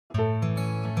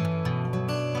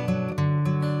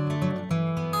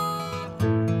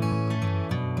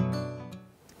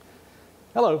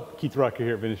Hello, Keith Rucker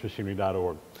here at VintageMachinery.org.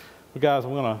 Well, guys,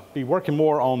 I'm going to be working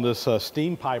more on this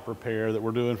steam pipe repair that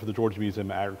we're doing for the Georgia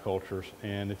Museum of Agriculture.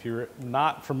 And if you're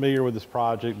not familiar with this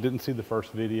project, didn't see the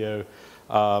first video,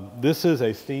 this is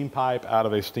a steam pipe out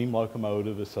of a steam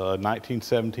locomotive. It's a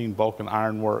 1917 Vulcan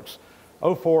Iron Works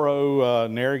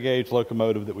 040 narrow gauge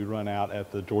locomotive that we run out at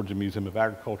the Georgia Museum of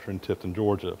Agriculture in Tifton,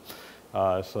 Georgia.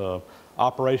 It's an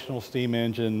operational steam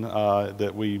engine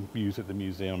that we use at the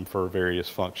museum for various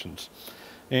functions.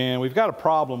 And we've got a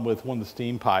problem with one of the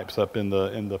steam pipes up in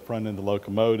the front end of the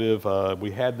locomotive.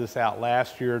 We had this out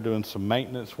last year doing some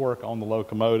maintenance work on the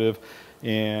locomotive,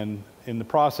 and in the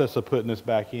process of putting this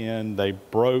back in, they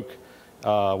broke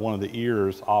one of the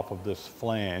ears off of this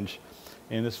flange.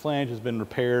 And this flange has been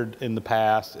repaired in the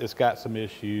past. It's got some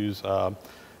issues.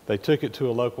 They took it to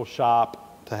a local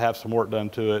shop to have some work done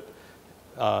to it.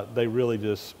 They really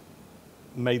just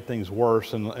made things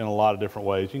worse in a lot of different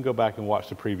ways. You can go back and watch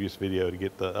the previous video to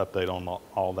get the update on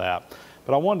all that.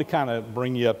 But I wanted to kind of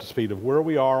bring you up to speed of where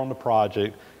we are on the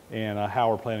project and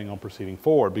how we're planning on proceeding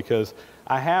forward, because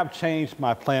I have changed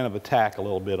my plan of attack a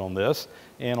little bit on this,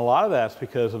 and a lot of that's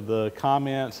because of the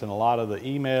comments and a lot of the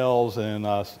emails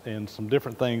and some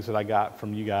different things that I got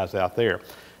from you guys out there,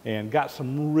 and got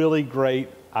some really great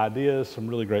ideas, some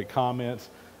really great comments.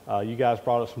 You guys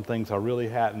brought up some things I really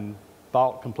hadn't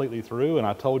thought completely through, and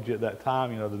I told you at that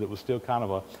time, that it was still kind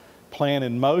of a plan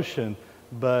in motion,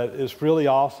 but it's really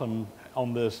awesome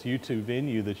on this YouTube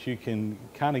venue that you can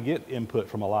kind of get input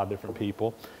from a lot of different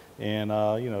people and,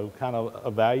 kind of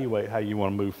evaluate how you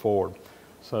want to move forward.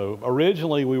 So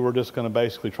originally we were just going to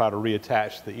basically try to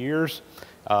reattach the ears,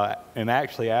 and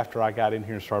actually after I got in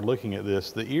here and started looking at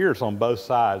this, the ears on both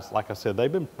sides, like I said, they've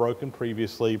been broken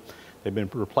previously. They've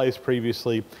been replaced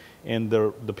previously, and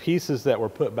the pieces that were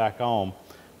put back on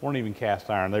weren't even cast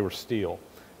iron, they were steel.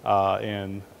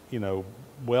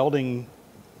 Welding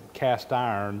cast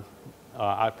iron,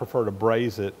 I prefer to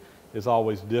braze it, is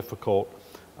always difficult.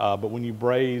 But when you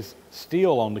braze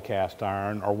steel on the cast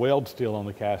iron or weld steel on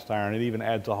the cast iron, it even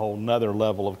adds a whole nother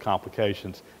level of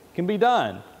complications. It can be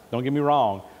done, don't get me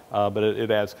wrong, but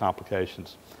it adds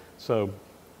complications. So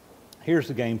here's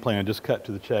the game plan, just cut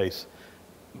to the chase.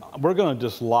 We're going to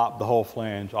just lop the whole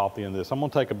flange off the end of this. I'm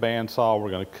going to take a bandsaw,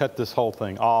 we're going to cut this whole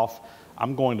thing off.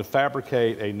 I'm going to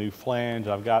fabricate a new flange.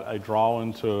 I've got a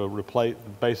drawing to replace,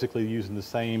 basically using the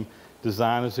same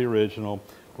design as the original.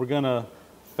 We're going to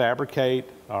fabricate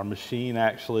or machine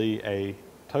actually a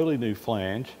totally new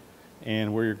flange,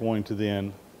 and we're going to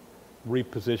then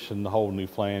reposition the whole new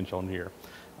flange on here.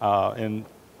 And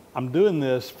I'm doing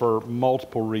this for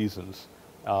multiple reasons.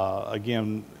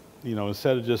 Again,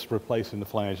 instead of just replacing the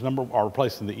flange, or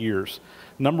replacing the ears.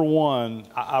 Number one,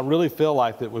 I really feel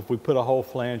like that if we put a whole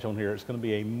flange on here, it's going to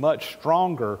be a much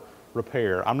stronger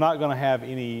repair. I'm not going to have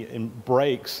any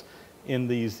breaks in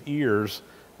these ears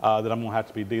that I'm going to have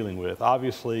to be dealing with.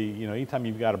 Obviously, anytime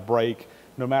you've got a break,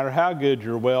 no matter how good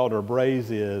your weld or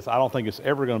braze is, I don't think it's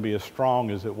ever going to be as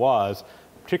strong as it was,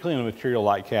 particularly in a material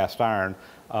like cast iron,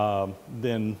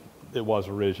 than it was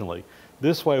originally.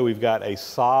 This way we've got a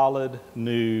solid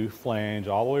new flange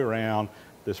all the way around,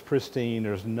 this pristine,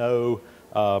 there's no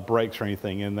breaks or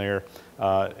anything in there,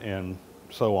 and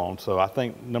so on. So I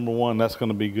think number one, that's going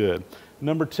to be good.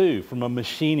 Number two, from a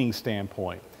machining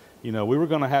standpoint, we were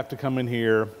going to have to come in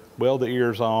here, weld the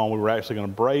ears on. We were actually going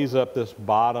to braze up this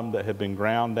bottom that had been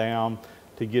ground down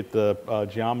to get the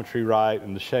geometry right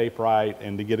and the shape right,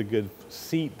 and to get a good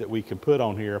seat that we could put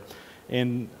on here.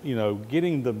 And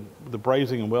getting the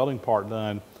brazing and welding part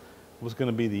done was going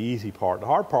to be the easy part. The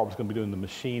hard part was going to be doing the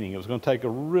machining. It was going to take a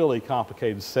really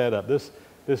complicated setup. This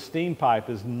steam pipe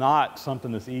is not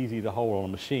something that's easy to hold on a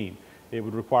machine. It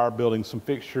would require building some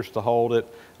fixtures to hold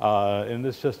it, and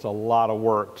it's just a lot of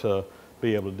work to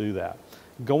be able to do that.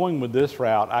 Going with this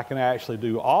route, I can actually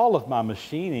do all of my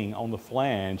machining on the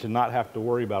flange and not have to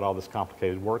worry about all this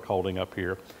complicated work holding up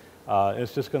here.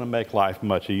 It's just going to make life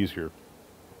much easier.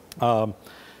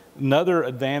 Another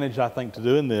advantage I think to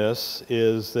doing this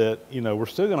is that we're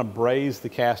still going to braze the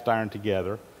cast iron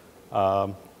together,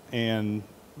 and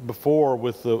before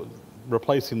with the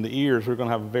replacing the ears, we're going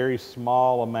to have a very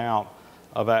small amount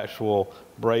of actual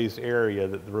brazed area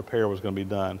that the repair was going to be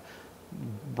done.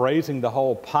 Brazing the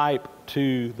whole pipe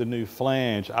to the new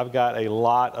flange, I've got a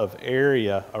lot of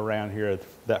area around here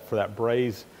for that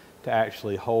braze to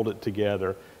actually hold it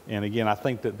together. And again, I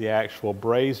think that the actual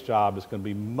braze job is going to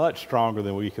be much stronger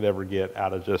than we could ever get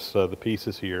out of just the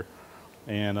pieces here.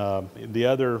 And one of the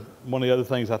other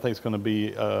things I think is going to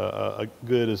be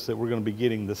good is that we're going to be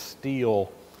getting the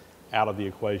steel out of the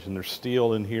equation. There's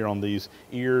steel in here on these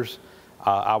ears.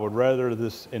 I would rather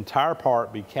this entire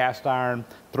part be cast iron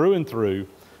through and through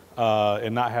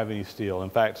and not have any steel. In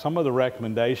fact, some of the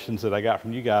recommendations that I got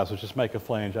from you guys was just make a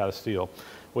flange out of steel.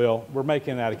 Well, we're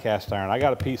making it out of cast iron. I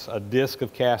got a disc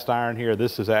of cast iron here.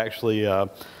 This is actually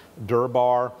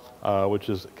durabar, which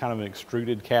is kind of an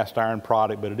extruded cast iron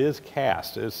product, but it is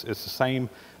cast. It's the same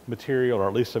material, or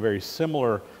at least a very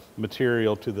similar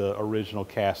material to the original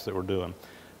cast that we're doing.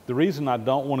 The reason I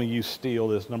don't want to use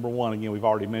steel is, number one, again, we've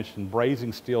already mentioned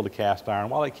brazing steel to cast iron.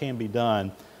 While it can be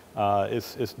done,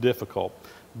 it's difficult.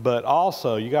 But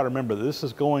also, you got to remember that this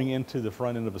is going into the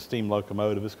front end of a steam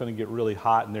locomotive. It's going to get really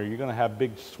hot in there. You're going to have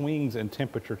big swings in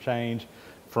temperature change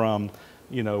from,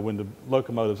 you know, when the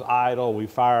locomotive's idle, we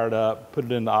fire it up, put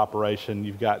it into operation,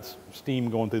 you've got steam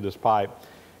going through this pipe.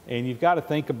 And you've got to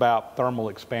think about thermal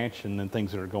expansion and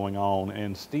things that are going on.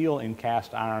 And steel and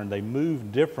cast iron, they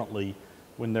move differently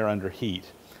when they're under heat.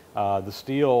 The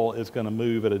steel is going to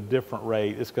move at a different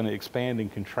rate. It's going to expand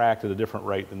and contract at a different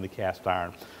rate than the cast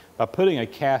iron. By putting a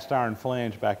cast iron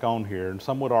flange back on here, and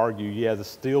some would argue, yeah, the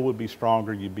steel would be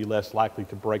stronger, you'd be less likely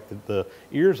to break the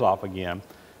ears off again.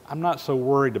 I'm not so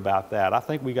worried about that. I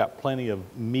think we got plenty of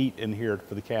meat in here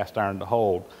for the cast iron to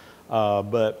hold.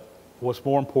 But what's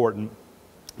more important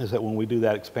is that when we do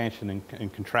that expansion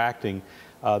and contracting,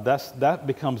 that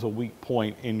becomes a weak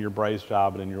point in your braze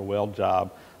job and in your weld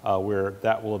job, where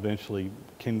that will eventually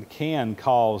can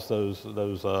cause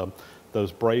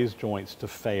those braze joints to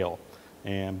fail.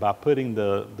 And by putting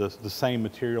the same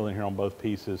material in here on both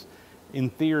pieces, in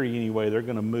theory anyway, they're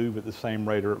going to move at the same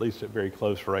rate, or at least at very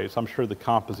close rates. I'm sure the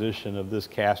composition of this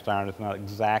cast iron is not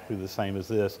exactly the same as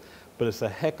this, but it's a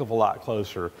heck of a lot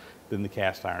closer than the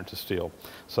cast iron to steel.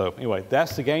 So anyway,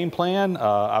 that's the game plan.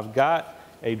 I've got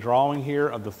a drawing here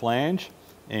of the flange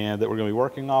and that we're going to be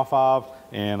working off of.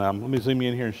 And let me zoom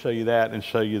in here and show you that and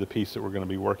show you the piece that we're going to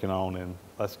be working on. And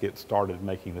let's get started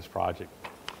making this project.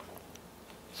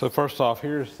 So first off,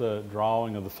 here's the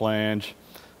drawing of the flange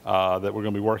that we're going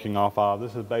to be working off of.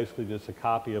 This is basically just a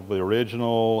copy of the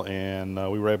original, and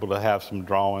we were able to have some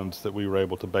drawings that we were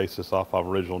able to base this off of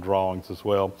original drawings as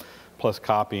well, plus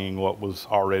copying what was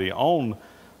already on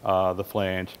the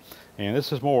flange. And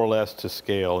this is more or less to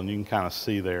scale, and you can kind of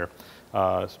see there.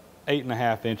 It's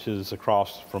 8.5 inches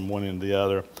across from one end to the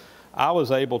other. I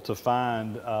was able to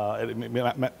find at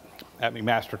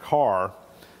McMaster Carr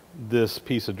this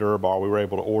piece of durabar. We were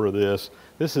able to order this.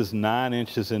 This is 9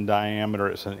 inches in diameter.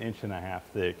 It's 1.5 inches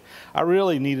thick. I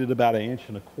really needed about 1.25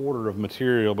 inches of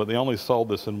material, but they only sold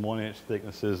this in 1 inch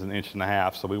thicknesses, 1.5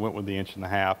 inches, so we went with the 1.5 inches.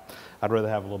 I'd rather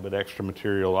have a little bit extra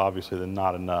material, obviously, than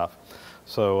not enough.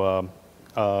 So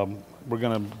we're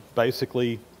going to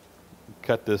basically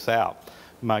cut this out.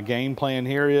 My game plan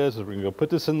here is we're going to go put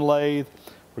this in the lathe.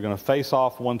 We're going to face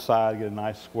off one side, get a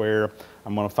nice square.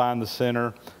 I'm going to find the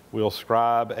center. We'll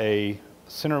scribe a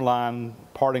center line,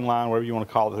 parting line, whatever you want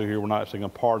to call it here. We're not actually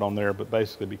going to part on there, but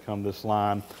basically become this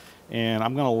line. And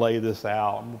I'm going to lay this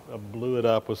out. I blew it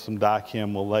up with some die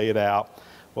chem. We'll lay it out.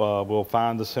 We'll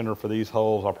find the center for these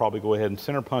holes. I'll probably go ahead and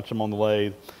center punch them on the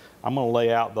lathe. I'm going to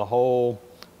lay out the whole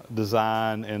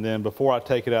design, and then before I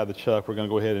take it out of the chuck, we're going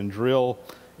to go ahead and drill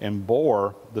and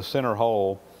bore the center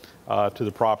hole to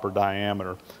the proper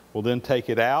diameter. We'll then take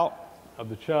it out of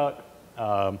the chuck.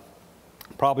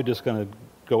 Probably just going to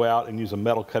go out and use a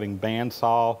metal cutting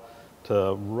bandsaw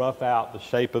to rough out the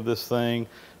shape of this thing.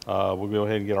 We'll go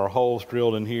ahead and get our holes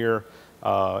drilled in here.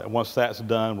 And once that's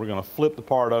done, we're going to flip the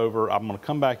part over. I'm going to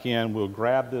come back in. We'll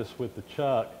grab this with the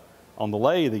chuck on the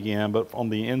lathe again, but on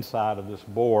the inside of this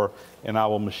bore, and I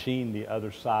will machine the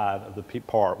other side of the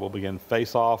part. We'll begin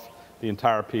face off the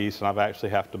entire piece, and I've actually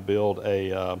have to build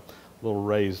a little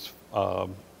raised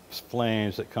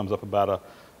flange that comes up about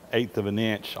 1/8 of an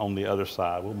inch on the other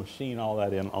side. We'll machine all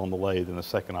that in on the lathe in the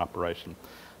second operation.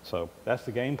 So that's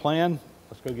the game plan.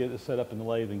 Let's go get it set up in the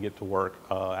lathe and get to work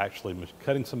actually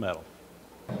cutting some metal.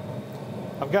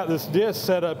 I've got this disc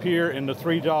set up here in the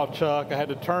 3-jaw chuck. I had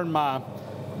to turn my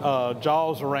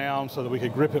jaws around so that we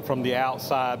could grip it from the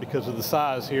outside because of the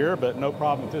size here, but no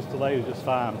problem with this. The lathe is just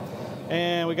fine.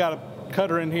 And we got a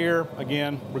cutter in here.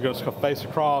 Again, we're going to face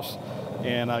across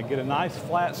and get a nice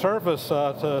flat surface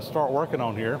to start working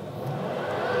on here.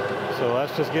 So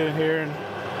let's just get in here and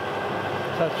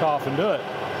touch off and do it.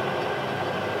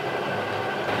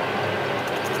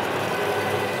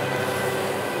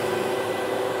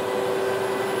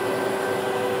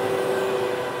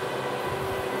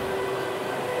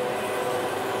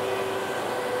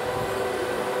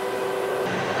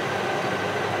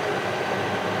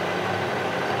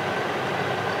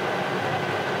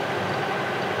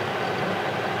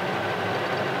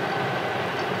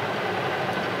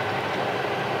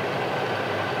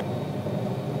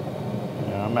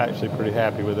 I'm actually pretty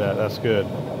happy with that. That's good.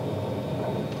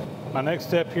 My next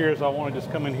step here is I want to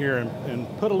just come in here and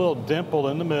put a little dimple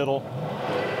in the middle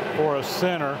for a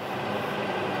center.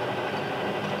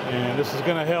 And this is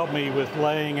going to help me with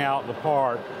laying out the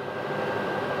part.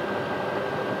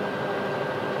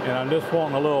 And I'm just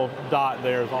wanting a little dot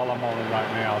there is all I'm wanting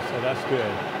right now, so that's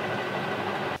good.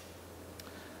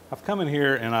 I've come in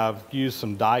here and I've used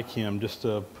some Dychem just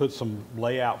to put some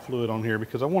layout fluid on here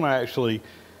because I want to actually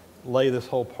lay this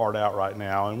whole part out right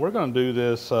now. And we're going to do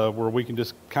this where we can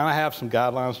just kind of have some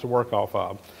guidelines to work off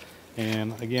of.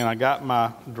 And again, I got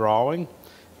my drawing.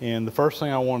 And the first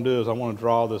thing I want to do is I want to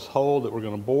draw this hole that we're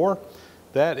going to bore.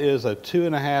 That is a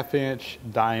 2.5 inch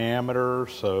diameter.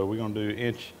 So we're going to do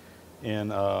inch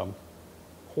and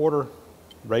quarter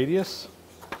radius.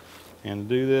 And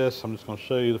to do this, I'm just going to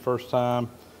show you the first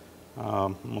time.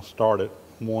 I'm going to start at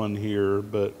 1 here,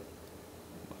 but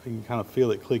you can kind of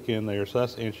feel it click in there. So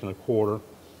that's 1.25 inches.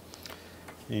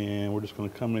 And we're just going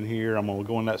to come in here. I'm going to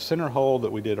go in that center hole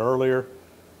that we did earlier.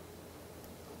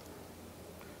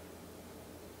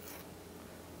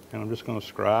 And I'm just going to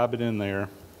scribe it in there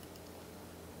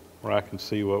where I can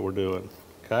see what we're doing,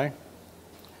 okay?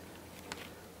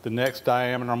 The next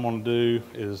diameter I'm going to do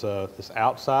is this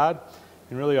outside.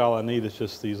 And really all I need is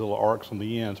just these little arcs on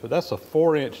the ends. But that's a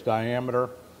 4-inch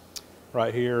diameter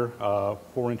right here,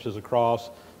 4 inches across.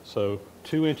 So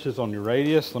 2 inches on your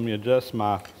radius. Let me adjust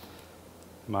my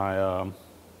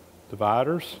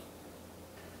dividers.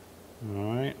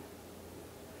 All right.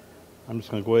 I'm just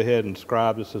going to go ahead and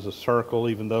scribe this as a circle,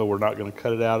 even though we're not going to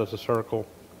cut it out as a circle.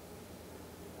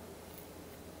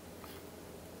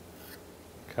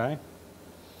 Okay.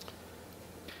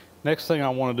 Next thing I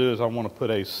want to do is I want to put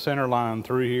a center line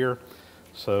through here.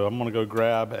 So I'm going to go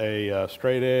grab a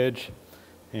straight edge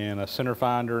and a center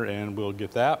finder, and we'll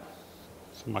get that.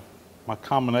 So my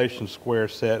combination square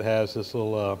set has this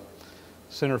little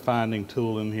center finding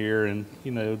tool in here, and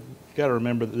you know, you got to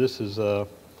remember that this is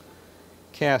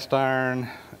cast iron.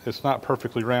 It's not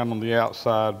perfectly round on the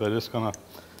outside, but it's going to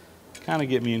kind of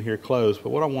get me in here close. But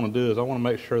what I want to do is I want to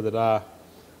make sure that I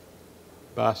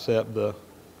bicep the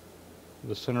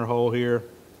center hole here.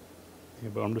 Yeah,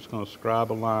 but I'm just going to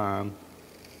scribe a line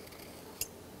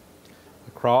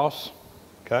across.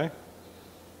 Okay.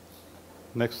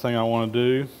 Next thing I want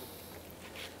to do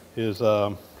is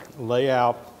lay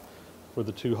out for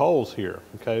the 2 holes here.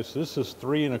 Okay, so this is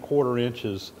 3.25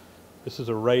 inches. This is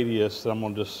a radius that I'm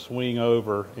going to just swing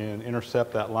over and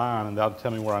intercept that line, and that'll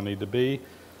tell me where I need to be.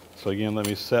 So again, let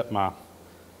me set my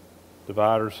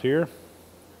dividers here.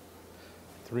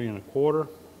 3.25.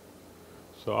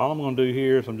 So all I'm going to do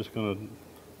here is I'm just going to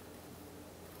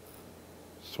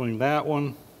swing that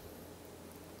one.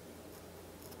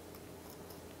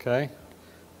 Okay,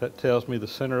 that tells me the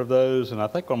center of those, and I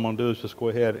think what I'm going to do is just go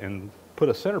ahead and put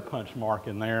a center punch mark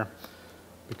in there,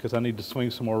 because I need to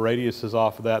swing some more radiuses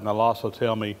off of that, and it'll also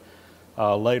tell me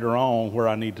later on where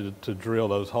I need to drill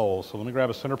those holes. So let me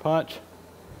grab a center punch.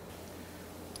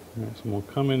 All right, so I'm going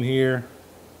to come in here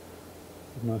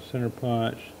with my center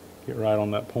punch, get right on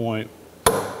that point.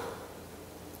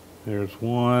 There's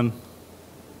one.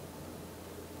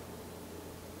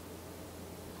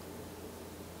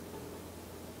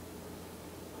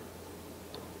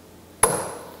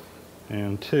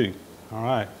 And 2. All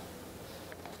right.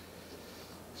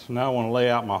 So now I want to lay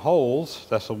out my holes.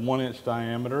 That's a 1-inch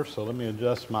diameter, so let me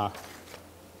adjust my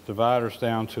dividers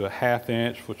down to a 1/2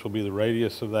 inch, which will be the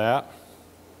radius of that.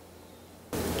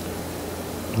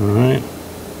 All right.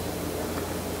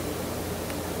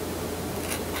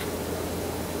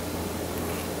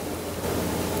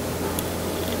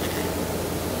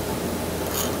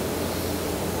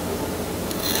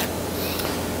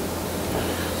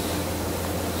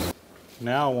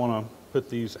 Now I want to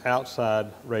put these outside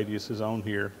radiuses on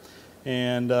here.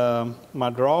 And my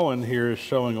drawing here is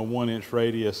showing a 1-inch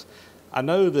radius. I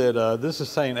know that this is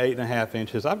saying 8.5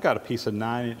 inches. I've got a piece of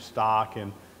 9-inch stock,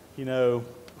 and you know,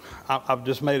 I've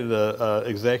just made it a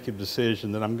executive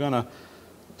decision that I'm going to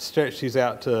stretch these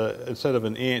out to, instead of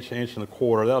 1 inch, 1.25 inches.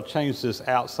 That'll change this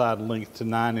outside length to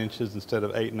 9 inches instead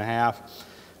of 8.5.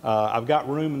 I've got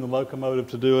room in the locomotive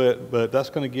to do it, but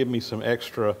that's going to give me some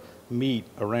extra meat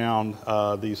around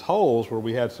these holes where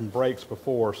we had some breaks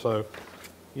before. So,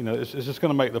 you know, it's just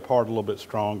going to make the part a little bit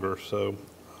stronger. So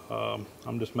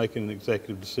I'm just making an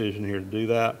executive decision here to do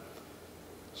that.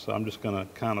 So I'm just going to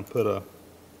kind of put a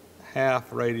 1/2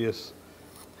 radius,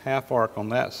 1/2 arc on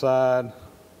that side.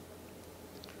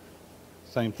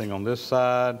 Same thing on this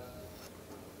side.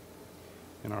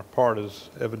 And our part is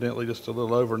evidently just a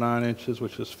little over 9 inches,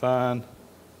 which is fine.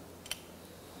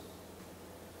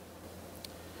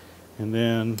 And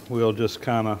then we'll just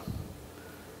kind of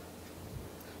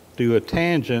do a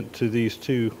tangent to these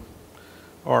two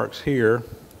arcs here.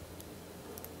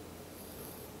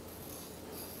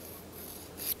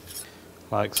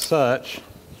 Like such.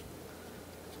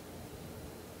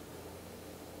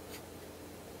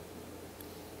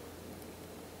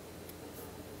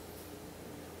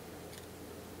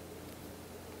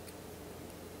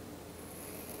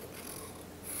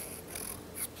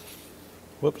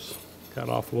 Whoops, got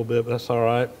off a little bit, but that's all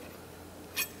right.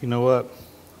 You know what?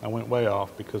 I went way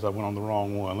off because I went on the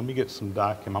wrong one. Let me get some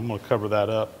Dicam. I'm going to cover that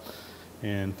up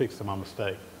and fix my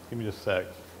mistake. Give me just a sec.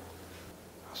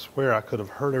 I swear I could have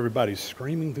heard everybody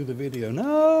screaming through the video,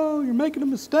 no, you're making a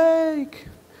mistake.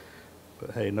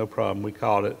 But hey, no problem. We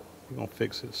caught it. We're going to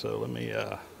fix it. So let me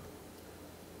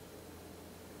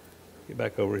get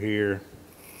back over here.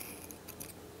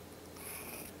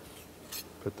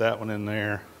 Put that one in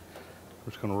there.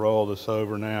 We're just going to roll this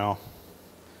over now.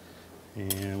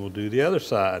 And we'll do the other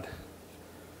side.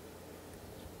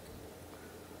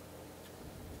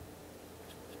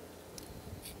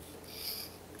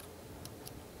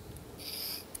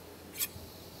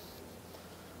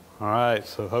 All right,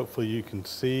 so hopefully you can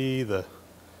see the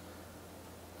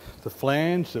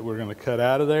flange that we're going to cut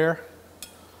out of there.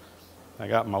 I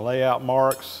got my layout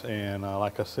marks, and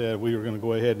like I said, we were going to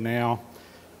go ahead now.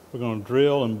 We're going to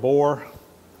drill and bore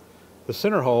the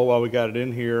center hole while we got it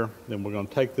in here. Then we're going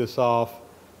to take this off,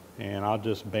 and I'll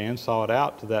just bandsaw it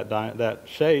out to that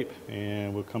shape,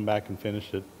 and we'll come back and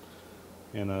finish it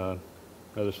in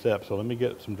another step. So let me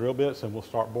get some drill bits, and we'll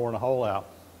start boring a hole out.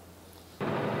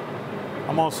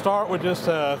 I'm going to start with just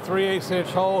a 3/8 inch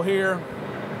hole here.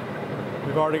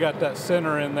 We've already got that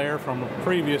center in there from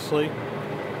previously,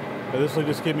 but this will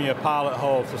just give me a pilot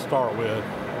hole to start with.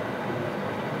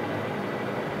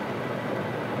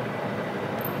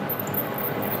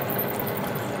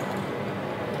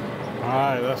 All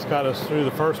right, that's got us through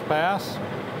the first pass.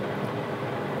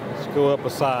 Let's go up a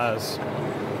size.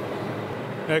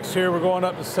 Next here, we're going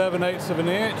up to 7/8 of an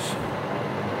inch.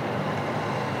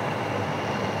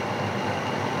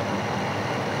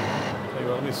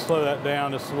 Let me slow that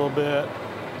down just a little bit.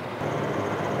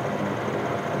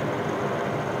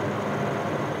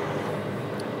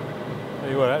 Tell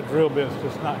you what, that drill bit's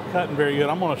just not cutting very good.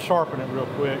 I'm going to sharpen it real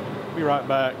quick. Be right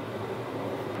back.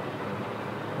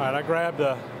 All right, I grabbed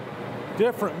a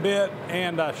different bit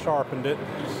and I sharpened it,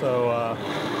 so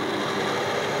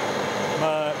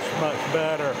much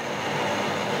better.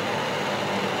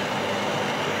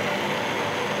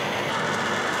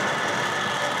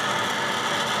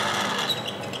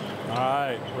 All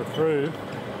right, we're through.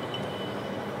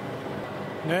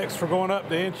 Next, we're going up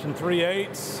to 1 3/8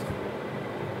 inches.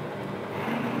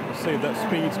 Let's see if that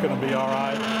speed's going to be all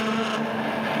right.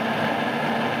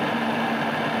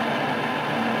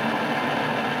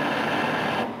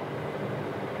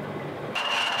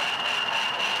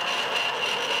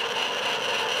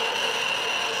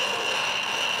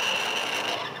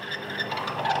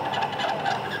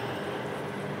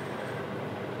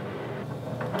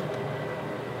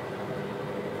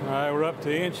 All right, we're up to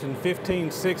 1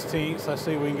 15/16 inches. Let's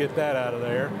see if we can get that out of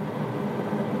there.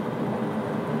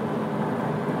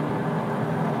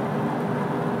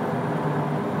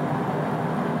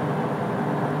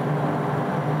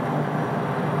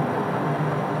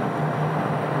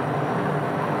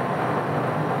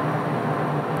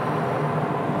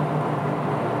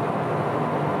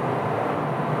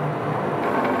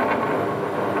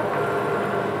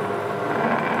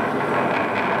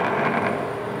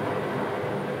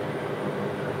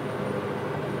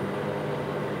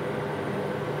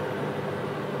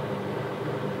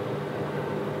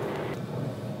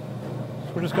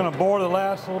 We're just going to bore the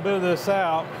last little bit of this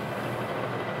out.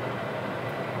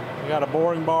 I got a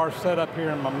boring bar set up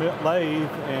here in my lathe,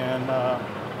 and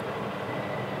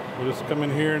we'll just come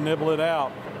in here and nibble it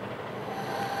out.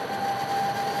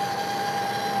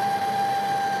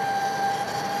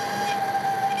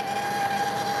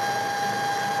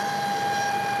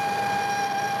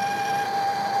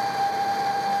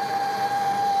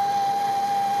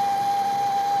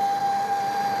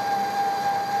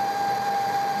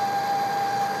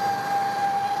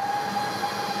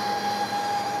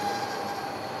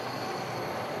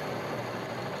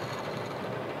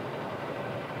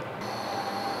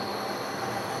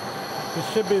 This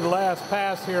should be the last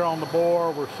pass here on the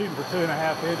bore. We're shooting for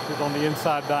 2.5 inches on the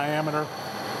inside diameter,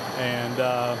 and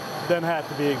doesn't have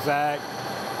to be exact.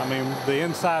 I mean, the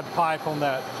inside pipe on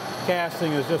that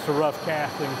casting is just a rough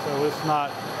casting, so it's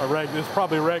not a regular. It's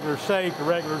probably a regular shape, a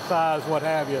regular size, what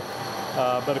have you.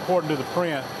 But according to the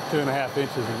print, 2.5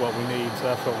 inches is what we need, so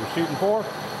that's what we're shooting for.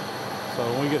 So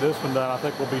when we get this one done, I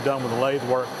think we'll be done with the lathe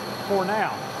work for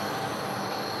now.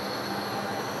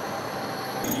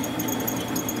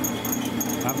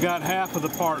 I've got half of the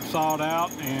part sawed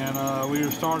out, and we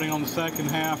are starting on the second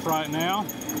half right now.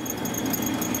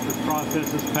 This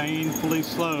process is painfully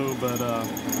slow, but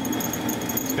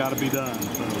it's got to be done,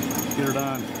 so let's get her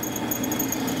done.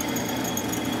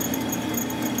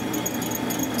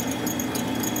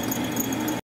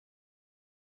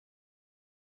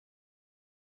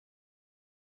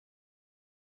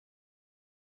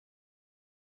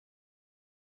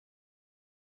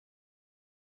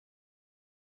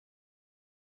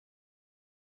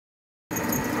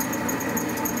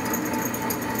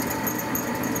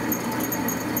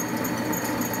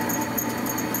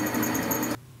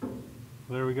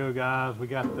 There we go, guys. We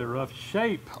got the rough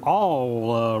shape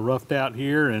all roughed out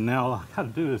here, and now all I got to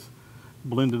do is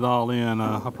blend it all in.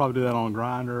 I'll probably do that on a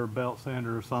grinder, belt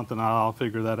sander, or something. I'll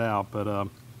figure that out. But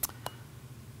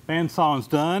band sawing's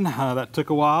done. That took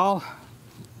a while.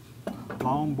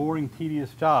 Long, boring,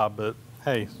 tedious job, but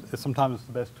hey, sometimes it's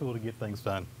the best tool to get things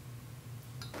done.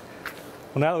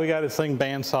 Well, now that we got this thing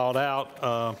band sawed out,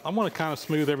 I'm going to kind of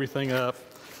smooth everything up,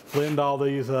 blend all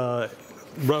these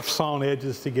rough sawn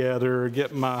edges together,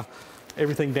 get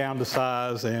everything down to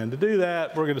size, and to do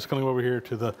that, we're just going to go over here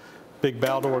to the big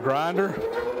Baldor grinder.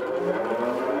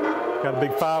 Got a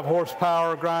big 5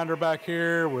 horsepower grinder back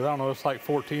here with, I don't know, it's like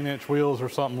 14-inch wheels or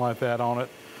something like that on it,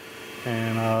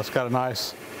 and it's got a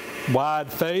nice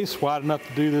wide face, wide enough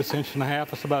to do this 1.5 inch.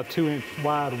 It's about a 2-inch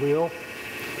wide wheel.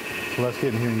 So let's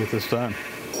get in here and get this done.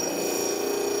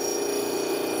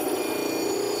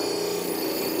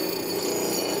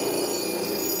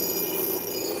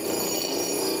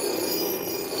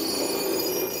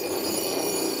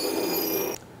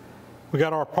 We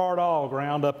got our part all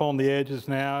ground up on the edges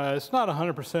now. It's not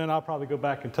 100%. I'll probably go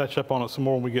back and touch up on it some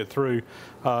more when we get through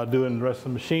doing the rest of the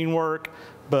machine work,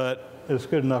 but it's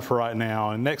good enough for right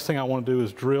now. And next thing I want to do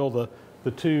is drill the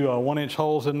 2 1-inch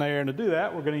holes in there. And to do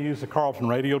that, we're going to use the Carlton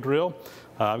Radial Drill.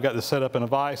 I've got this set up in a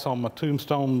vise on my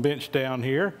tombstone bench down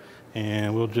here,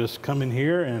 and we'll just come in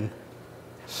here and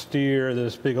steer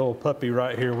this big old puppy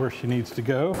right here where she needs to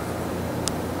go.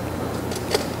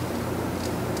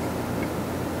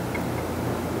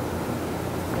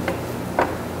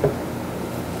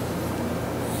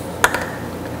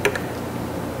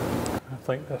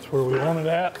 I think that's where we want it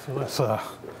at, so let's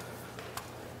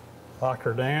lock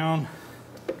her down.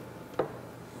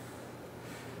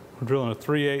 We're drilling a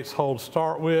 3/8 hole to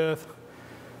start with.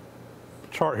 The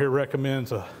chart here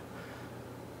recommends a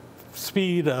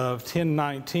speed of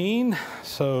 1019,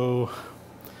 so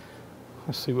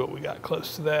let's see what we got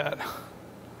close to that. Tell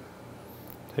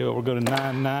you what, we'll go to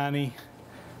 990,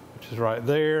 which is right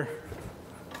there.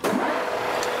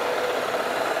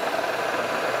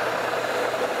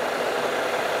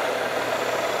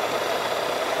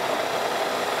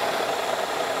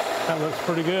 That looks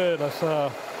pretty good. Let's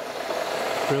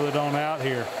drill it on out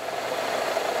here.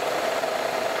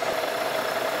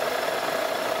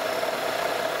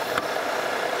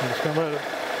 We're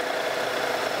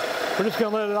just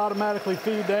gonna let it automatically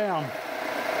feed down.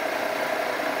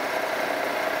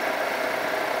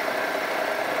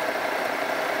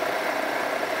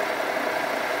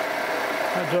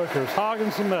 That joker is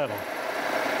hogging some metal.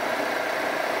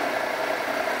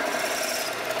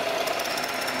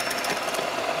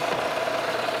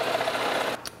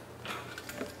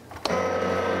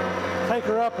 Take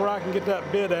her up where I can get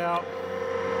that bit out.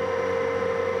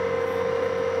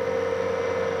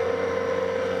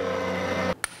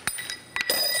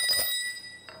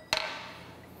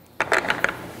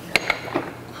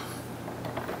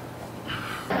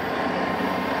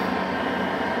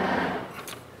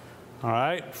 All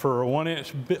right, for a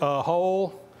 1-inch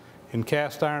hole in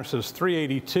cast iron, it says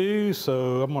 382,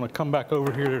 so I'm gonna come back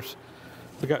over here.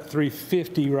 We got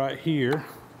 350 right here.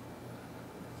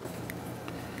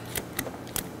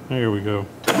 There we go.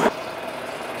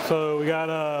 So we got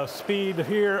a speed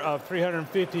here of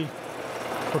 350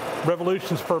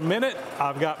 revolutions per minute.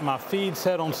 I've got my feed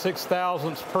set on 6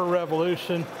 thousandths per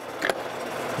revolution,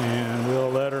 and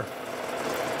we'll let her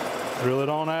drill it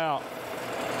on out.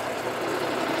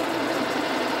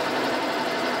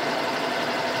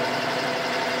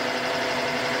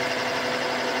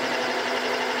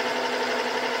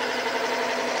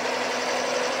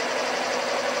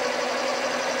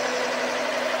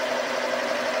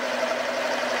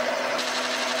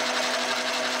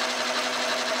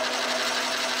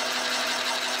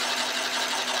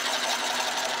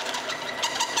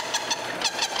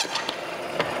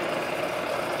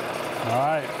 All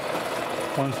right,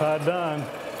 one side done.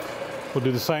 We'll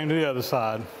do the same to the other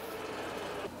side.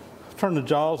 I've turned the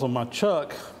jaws on my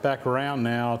chuck back around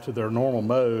now to their normal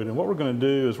mode, and what we're going to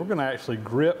do is we're going to actually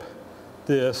grip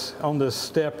this on this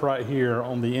step right here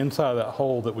on the inside of that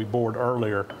hole that we bored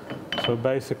earlier. So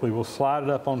basically we'll slide it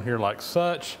up on here like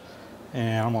such,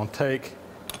 and I'm going to take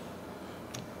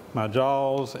my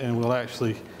jaws and we'll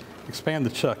actually expand the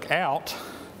chuck out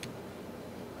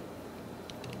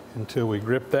until we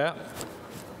grip that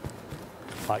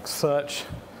like such.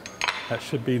 That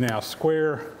should be now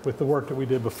square with the work that we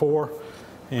did before,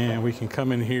 and we can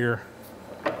come in here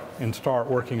and start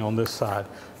working on this side.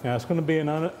 Now it's going to be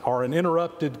an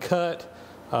interrupted cut,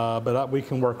 but we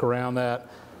can work around that.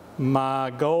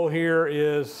 My goal here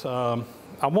is I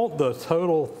want the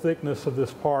total thickness of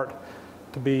this part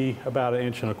to be about 1.25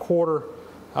 inches,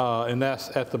 and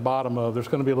that's at the bottom of, there's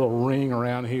going to be a little ring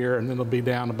around here, and then it'll be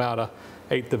down about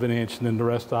 1/8 of an inch, and then the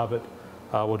rest of it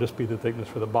will just be the thickness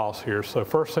for the boss here. So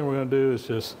first thing we're going to do is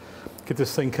just get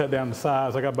this thing cut down to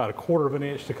size. I got about 1/4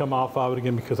 inch to come off of it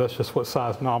again, because that's just what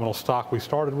size nominal stock we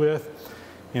started with.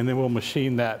 And then we'll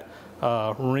machine that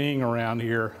ring around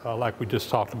here like we just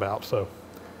talked about. So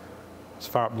let's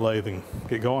fire up the lathe and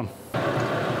get going.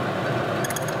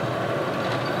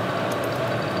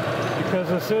 Because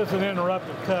this is an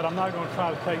interrupted cut, I'm not going to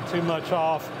try to take too much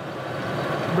off.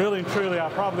 Really and truly, I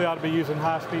probably ought to be using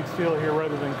high-speed steel here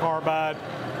rather than carbide,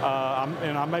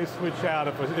 and I may switch out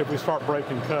if we start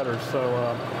breaking cutters.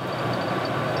 So.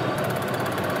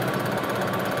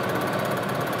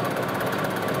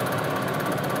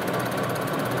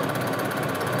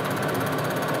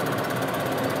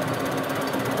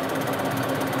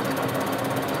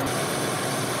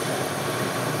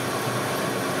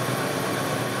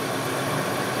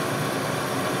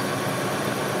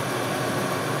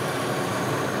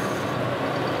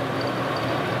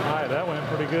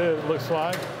 Pretty good, it looks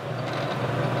like.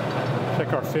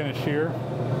 Check our finish here.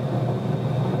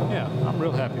 Yeah, I'm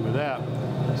real happy with that.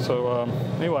 So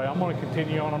anyway, I'm going to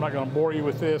continue on. I'm not going to bore you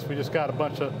with this. We just got a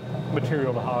bunch of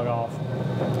material to hog off.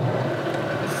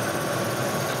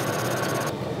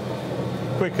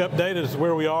 Quick update is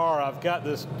where we are. I've got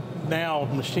this now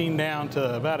machined down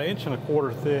to about 1.25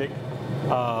 inches thick.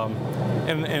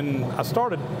 And I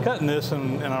started cutting this,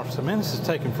 and I said, man, this is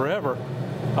taking forever.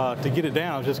 To get it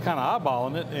down. I was just kind of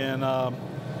eyeballing it, and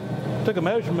took a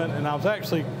measurement, and I was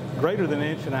actually greater than 1.5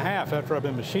 inches after I've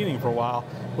been machining for a while.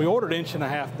 We ordered 1.5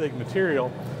 inch thick material.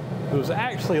 It was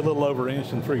actually a little over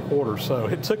 1.75 inches, so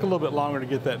it took a little bit longer to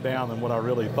get that down than what I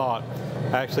really thought.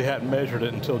 I actually hadn't measured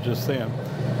it until just then.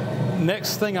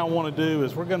 Next thing I want to do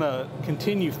is we're going to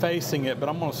continue facing it, but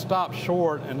I'm going to stop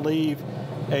short and leave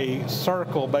a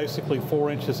circle basically 4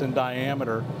 inches in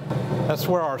diameter. That's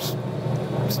where our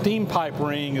steam pipe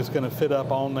ring is going to fit up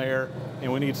on there,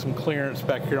 and we need some clearance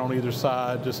back here on either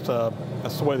side. Just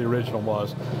that's the way the original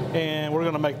was, and we're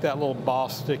going to make that little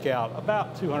boss stick out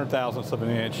about 200,000ths of an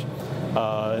inch.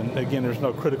 And again, there's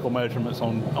no critical measurements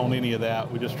on any of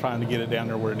that. We're just trying to get it down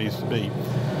there where it needs to be.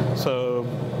 So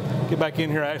get back in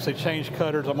here. I actually changed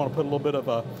cutters. I'm going to put a little bit of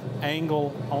a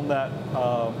angle on that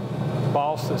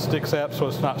boss that sticks up so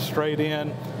it's not straight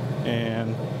in,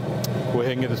 and go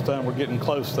ahead and get this done. We're getting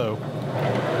close though.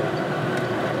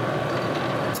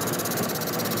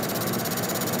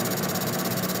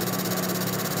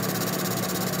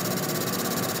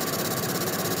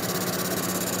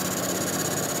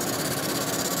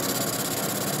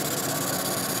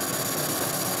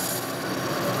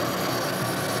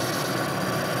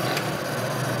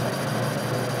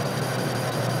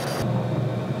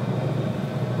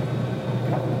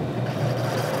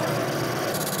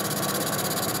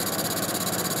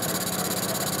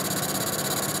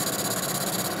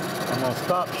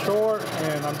 Stop short,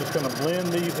 and I'm just going to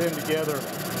blend these in together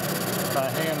by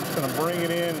hand. I'm just going to bring it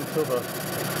in until the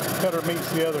cutter meets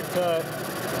the other cut,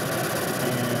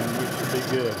 and we should be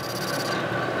good.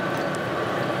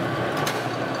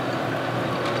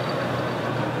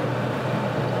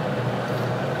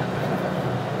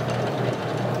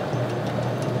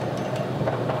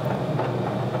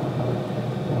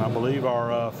 And I believe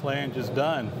our flange is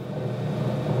done.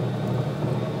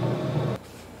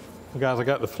 Guys, I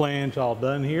got the flange all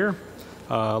done here.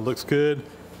 Looks good.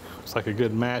 Looks like a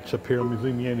good match up here. Let me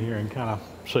zoom you in here and kind of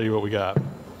show you what we got.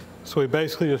 So we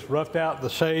basically just roughed out the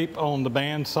shape on the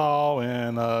bandsaw,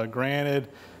 and granted,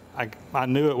 I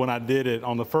knew it when I did it.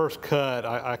 On the first cut,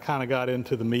 I kind of got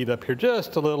into the meat up here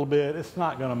just a little bit. It's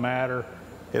not going to matter.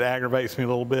 It aggravates me a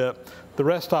little bit. The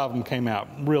rest of them came out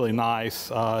really nice.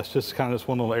 It's just kind of this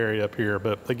one little area up here,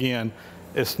 but again,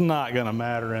 it's not going to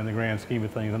matter in the grand scheme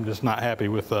of things. I'm just not happy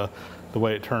with the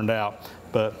way it turned out.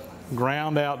 But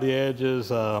ground out the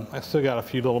edges. I still got a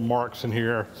few little marks in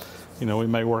here. You know, we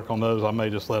may work on those. I may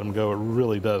just let them go. It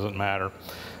really doesn't matter.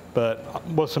 But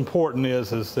what's important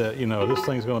is that, you know, this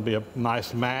thing's going to be a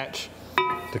nice match.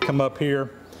 to come up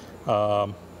here.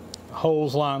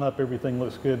 Holes line up, everything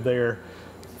looks good there.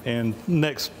 And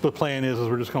next, the plan is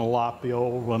we're just going to lock the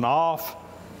old one off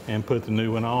and put the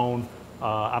new one on.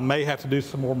 I may have to do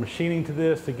some more machining to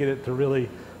this to get it to really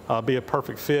be a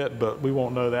perfect fit, but we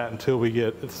won't know that until we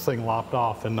get this thing lopped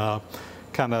off and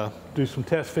kind of do some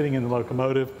test fitting in the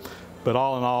locomotive. But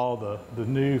all in all, the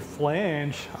new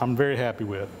flange, I'm very happy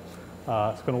with.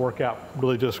 It's going to work out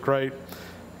really just great.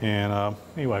 And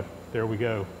anyway, there we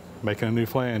go, making a new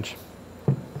flange.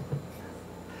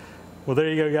 Well, there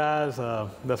you go, guys.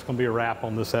 That's going to be a wrap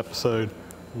on this episode.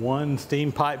 One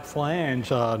steam pipe flange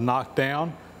knocked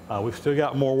down. We've still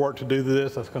got more work to do to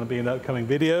this. That's going to be in upcoming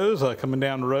videos coming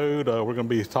down the road. We're going to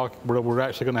be talking. We're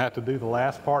actually going to have to do the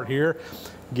last part here,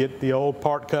 get the old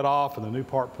part cut off and the new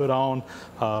part put on.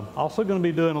 Also going to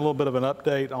be doing a little bit of an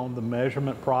update on the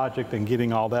measurement project and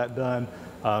getting all that done.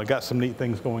 Got some neat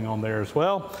things going on there as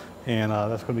well, and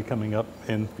that's going to be coming up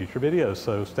in future videos.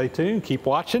 So stay tuned. Keep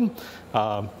watching.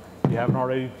 If you haven't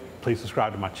already, please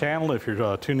subscribe to my channel. If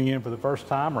you're tuning in for the first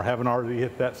time or haven't already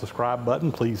hit that subscribe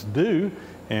button, please do.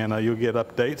 And you'll get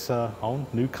updates on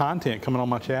new content coming on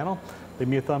my channel. Leave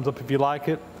me a thumbs up if you like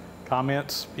it.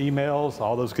 Comments, emails,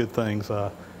 all those good things.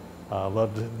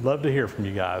 Love to hear from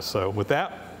you guys. So with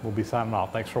that, we'll be signing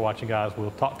off. Thanks for watching, guys.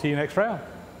 We'll talk to you next round.